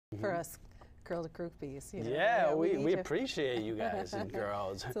for us girl groupies. You know, yeah, we appreciate you guys and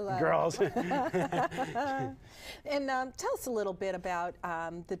girls. Girls. And tell us a little bit about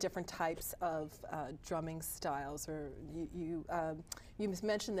the different types of drumming styles. Or you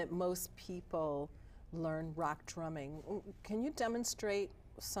mentioned that most people learn rock drumming. Can you demonstrate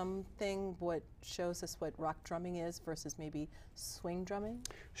something what shows us what rock drumming is versus maybe swing drumming?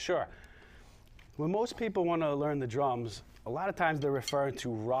 Sure. When most people want to learn the drums, a lot of times they're referring to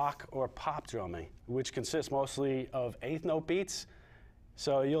rock or pop drumming, which consists mostly of eighth note beats.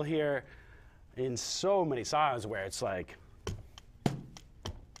 So you'll hear in so many songs where it's like,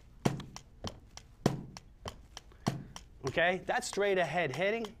 okay, that straight ahead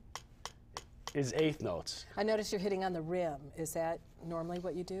hitting is eighth notes. I notice you're hitting on the rim. Is that normally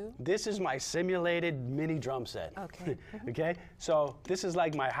what you do? This is my simulated mini drum set. Okay. Okay, so this is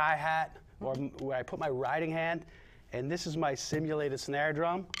like my hi-hat, or where I put my riding hand, and this is my simulated snare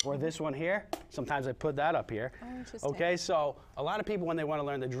drum, or this one here. Sometimes I put that up here. Oh, interesting. Okay, so a lot of people, when they want to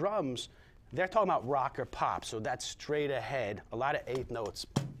learn the drums, they're talking about rock or pop, so that's straight ahead, a lot of eighth notes.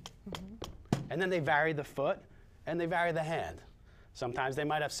 And then they vary the foot, and they vary the hand. Sometimes they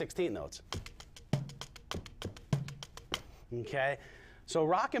might have 16 notes. Okay, so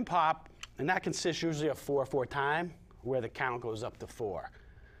rock and pop, and that consists usually of 4/4 time, where the count goes up to 4.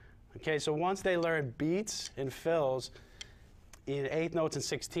 Okay, so once they learn beats and fills in 8th notes and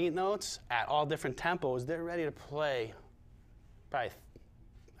 16th notes at all different tempos, they're ready to play probably,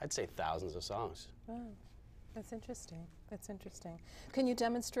 I'd say, thousands of songs. Oh, that's interesting. That's interesting. Can you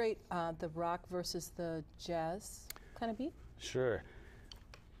demonstrate the rock versus the jazz kind of beat? Sure.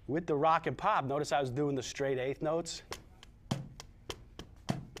 With the rock and pop, notice I was doing the straight 8th notes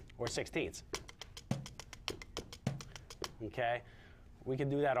or 16ths. Okay? We can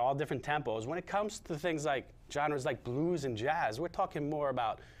do that all different tempos. When it comes to things like genres like blues and jazz, we're talking more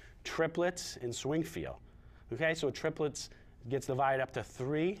about triplets and swing feel. Okay, so triplets gets divided up to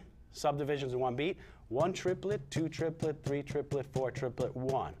 3 subdivisions in one beat. 1 triplet, 2 triplet, 3 triplet, 4 triplet,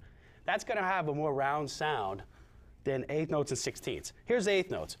 1. That's gonna have a more round sound than 8th notes and 16ths. Here's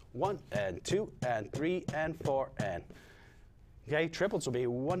 8th notes, 1 and 2 and 3 and 4 and. Okay, triplets will be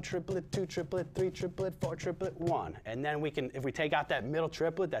 1 triplet, 2 triplet, 3 triplet, 4 triplet, 1. And then we can, if we take out that middle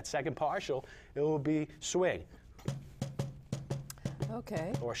triplet, that second partial, it will be swing.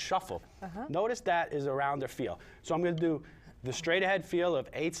 Okay. Or shuffle. Notice that is a rounder feel. So I'm going to do the straight ahead feel of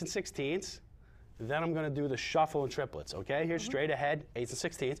 8ths and 16ths. Then I'm going to do the shuffle and triplets. Okay, here's straight ahead, 8ths and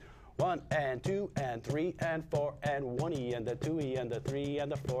 16ths. 1 and 2 and 3 and 4 and 1E and the 2E and the 3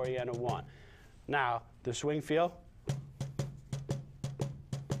 and the 4E and a 1. Now, the swing feel.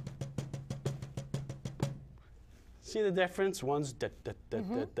 See the difference? One's da da da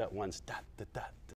da da, one's da da da